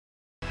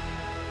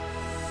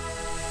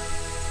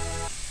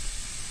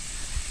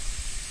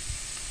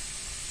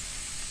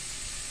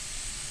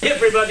Hey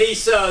everybody,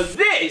 so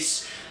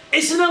this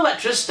is an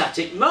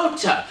electrostatic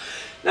motor.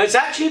 Now it's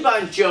actually by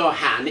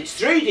Johan, it's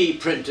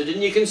 3D printed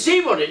and you can see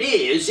what it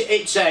is.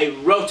 It's a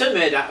rotor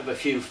made out of a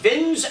few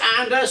fins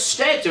and a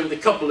stator with a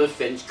couple of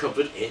fins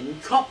covered in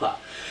copper.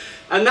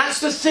 And that's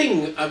the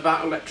thing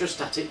about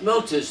electrostatic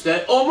motors,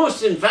 they're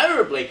almost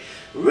invariably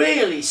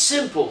really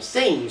simple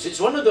things.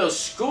 It's one of those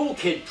school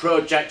kid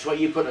projects where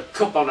you put a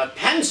cup on a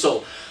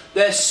pencil.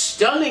 They're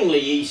stunningly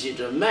easy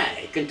to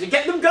make, and to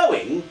get them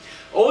going,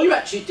 all you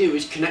actually do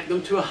is connect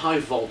them to a high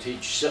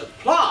voltage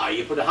supply.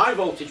 You put a high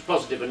voltage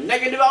positive and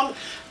negative on,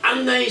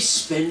 and they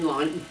spin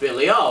like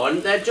Billy-O.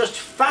 And they're just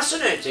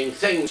fascinating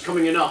things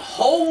coming in a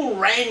whole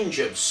range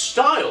of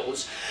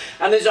styles,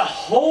 and there's a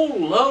whole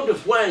load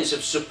of ways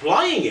of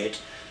supplying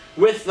it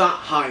with that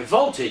high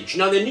voltage.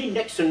 Now they need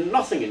next to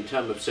nothing in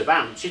terms of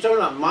amps. You're talking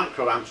about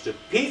microamps to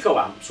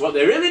picoamps. What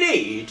they really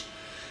need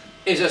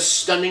is a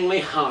stunningly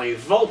high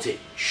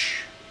voltage.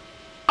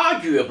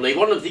 Arguably,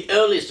 one of the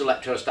earliest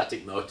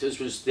electrostatic motors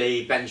was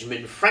the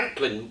Benjamin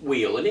Franklin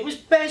wheel, and it was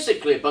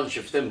basically a bunch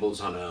of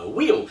thimbles on a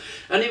wheel,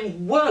 and it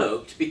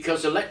worked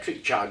because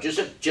electric charges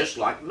are just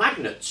like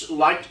magnets.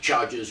 Like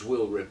charges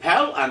will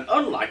repel and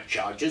unlike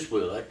charges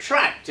will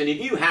attract, and if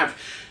you have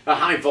a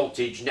high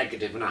voltage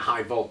negative and a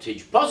high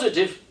voltage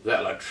positive,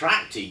 they'll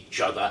attract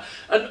each other,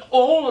 and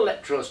all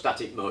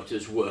electrostatic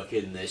motors work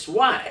in this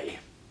way.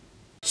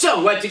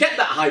 So, where to get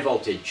that high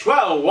voltage?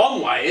 Well,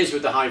 one way is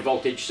with the high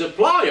voltage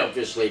supply,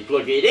 obviously.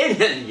 Plug it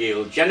in and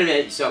you'll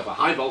generate yourself a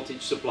high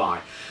voltage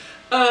supply.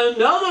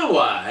 Another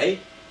way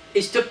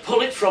is to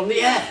pull it from the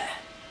air.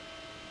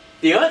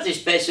 The Earth is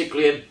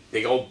basically a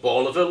big old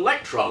ball of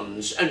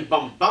electrons, and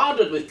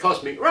bombarded with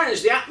cosmic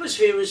rays, the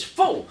atmosphere is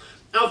full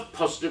of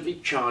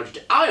positively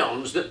charged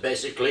ions that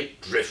basically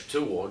drift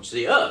towards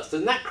the Earth.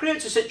 And that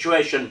creates a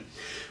situation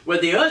where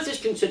the Earth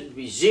is considered to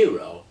be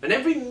zero, and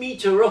every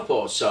metre up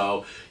or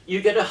so you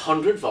get a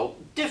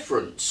 100-volt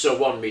difference. So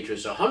 1 metre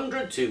is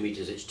 100, 2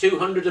 metres is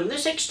 200, and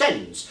this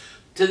extends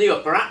to the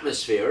upper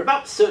atmosphere,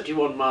 about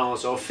 31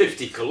 miles or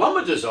 50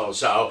 kilometres or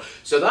so.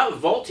 So that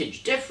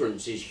voltage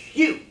difference is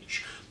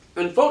huge.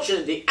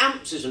 Unfortunately, the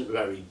amps isn't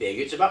very big.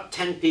 It's about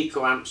 10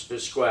 picoamps per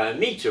square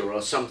metre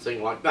or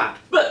something like that.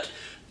 But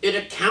it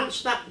accounts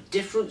for that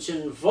difference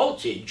in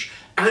voltage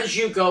as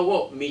you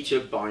go up metre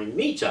by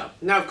metre.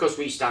 Now, of course,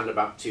 we stand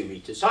about 2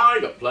 metres high,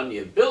 got plenty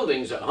of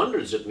buildings at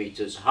hundreds of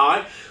metres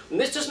high, and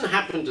this doesn't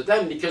happen to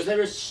them because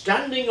they're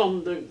standing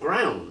on the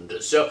ground.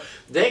 So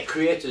they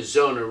create a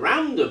zone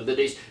around them that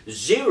is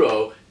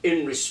zero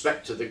in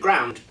respect to the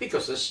ground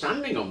because they're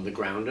standing on the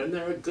ground and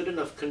they're a good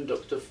enough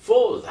conductor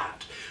for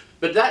that.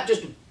 But that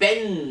just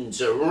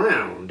bends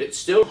around. It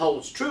still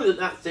holds true that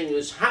that thing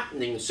is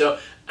happening. So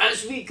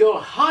as we go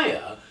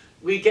higher,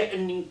 we get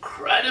an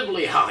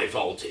incredibly high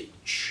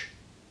voltage.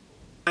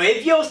 Now,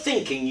 if you're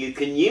thinking you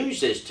can use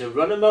this to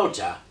run a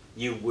motor,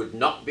 you would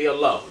not be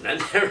alone.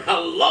 And there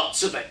are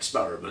lots of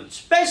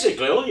experiments.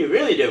 Basically, all you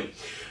really do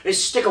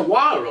is stick a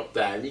wire up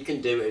there, and you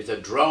can do it with a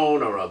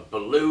drone or a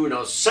balloon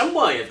or some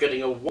way of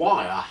getting a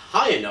wire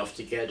high enough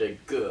to get a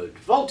good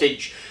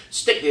voltage.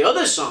 Stick the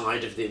other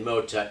side of the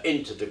motor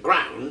into the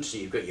ground, so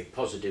you've got your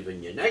positive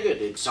and your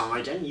negative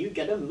side, and you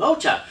get a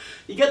motor.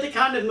 You get the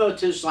kind of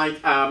motors like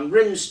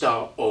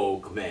Rimstar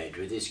Og made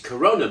with his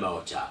Corona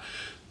motor.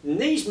 And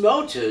these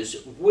motors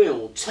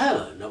will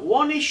turn.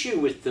 One issue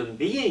with them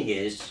being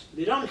is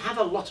they don't have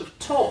a lot of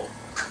torque.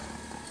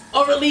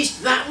 Or at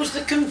least that was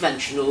the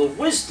conventional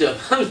wisdom.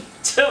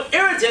 So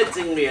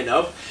irritatingly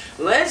enough,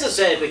 Laser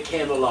Saber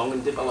came along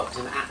and developed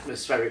an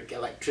atmospheric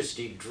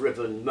electricity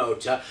driven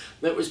motor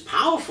that was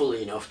powerful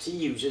enough to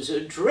use as a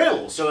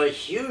drill, so a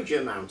huge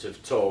amount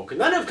of torque. And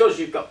then of course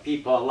you've got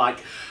people like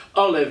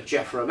Oleg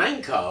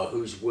Jefremenko,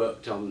 who's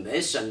worked on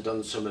this and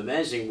done some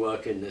amazing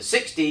work in the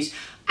 60s,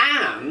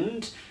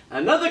 and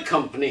another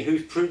company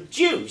who's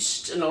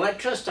produced an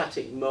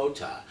electrostatic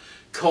motor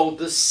called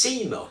the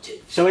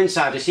C-motive. So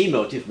inside a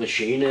C-motive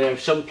machine there are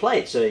some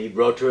plates, a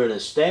rotor and a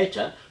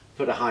stator.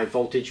 Put a high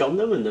voltage on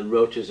them and the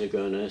rotors are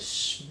going to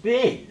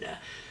spin.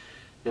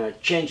 Now,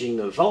 changing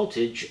the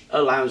voltage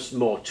allows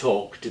more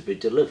torque to be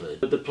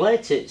delivered. But the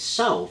plate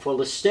itself, well,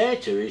 the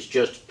stator is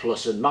just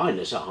plus and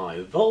minus a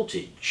high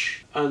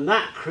voltage, and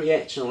that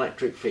creates an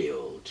electric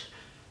field.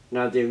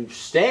 Now, the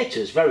stator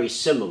is very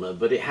similar,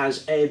 but it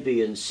has A,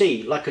 B and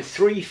C, like a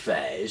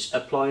three-phase.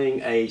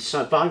 Applying a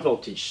high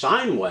voltage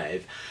sine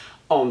wave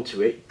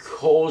onto it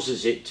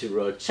causes it to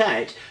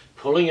rotate,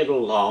 pulling it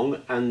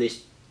along, and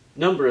this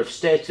number of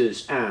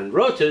stators and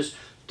rotors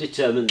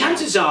determine.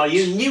 Chances are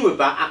you knew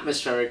about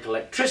atmospheric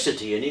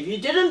electricity, and if you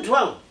didn't,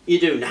 well, you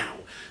do now.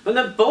 And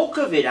the bulk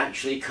of it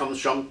actually comes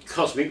from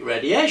cosmic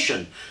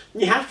radiation.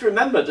 You have to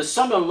remember the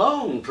sun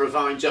alone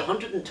provides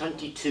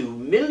 122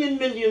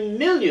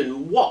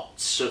 million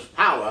watts of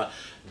power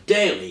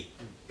daily,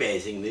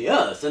 bathing the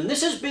Earth, and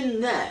this has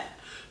been there,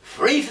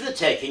 free for the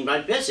taking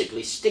by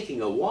basically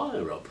sticking a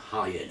wire up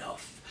high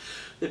enough.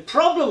 The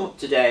problem up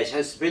to date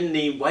has been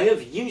the way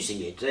of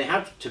using it. They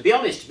have, to be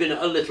honest, been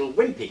a little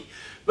wimpy,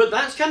 but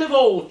that's kind of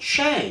all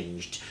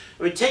changed.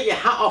 I mean, take your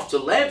hat off to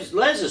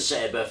Laser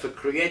Sabre for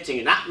creating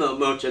an Atmo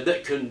motor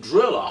that can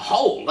drill a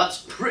hole. That's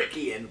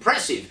pretty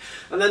impressive.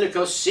 And then, of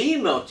course,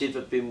 C-Motive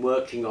have been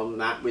working on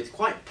that with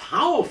quite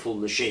powerful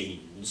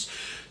machines.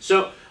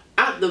 So,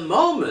 at the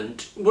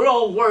moment, we're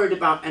all worried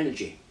about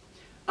energy.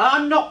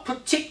 Not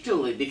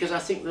particularly, because I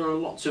think there are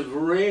lots of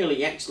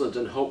really excellent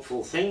and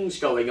hopeful things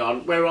going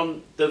on. We're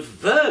on the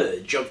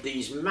verge of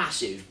these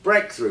massive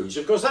breakthroughs.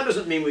 Of course, that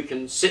doesn't mean we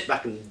can sit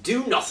back and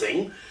do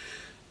nothing.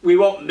 We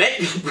won't make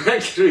the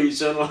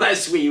breakthroughs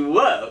unless we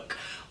work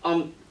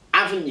on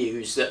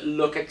avenues that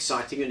look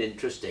exciting and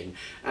interesting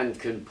and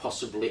can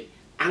possibly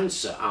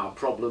answer our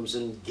problems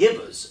and give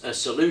us a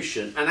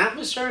solution. And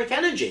atmospheric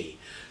energy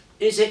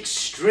is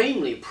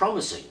extremely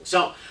promising.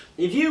 So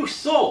if you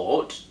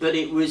thought that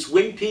it was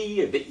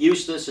wimpy, a bit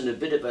useless and a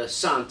bit of a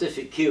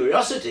scientific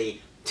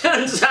curiosity,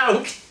 turns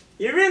out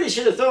you really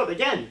should have thought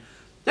again.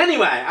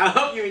 Anyway, I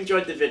hope you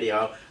enjoyed the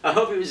video. I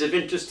hope it was of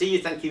interest to you.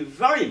 Thank you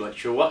very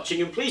much for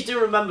watching, and please do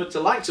remember to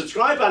like,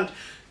 subscribe and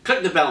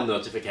click the bell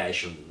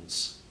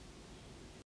notifications.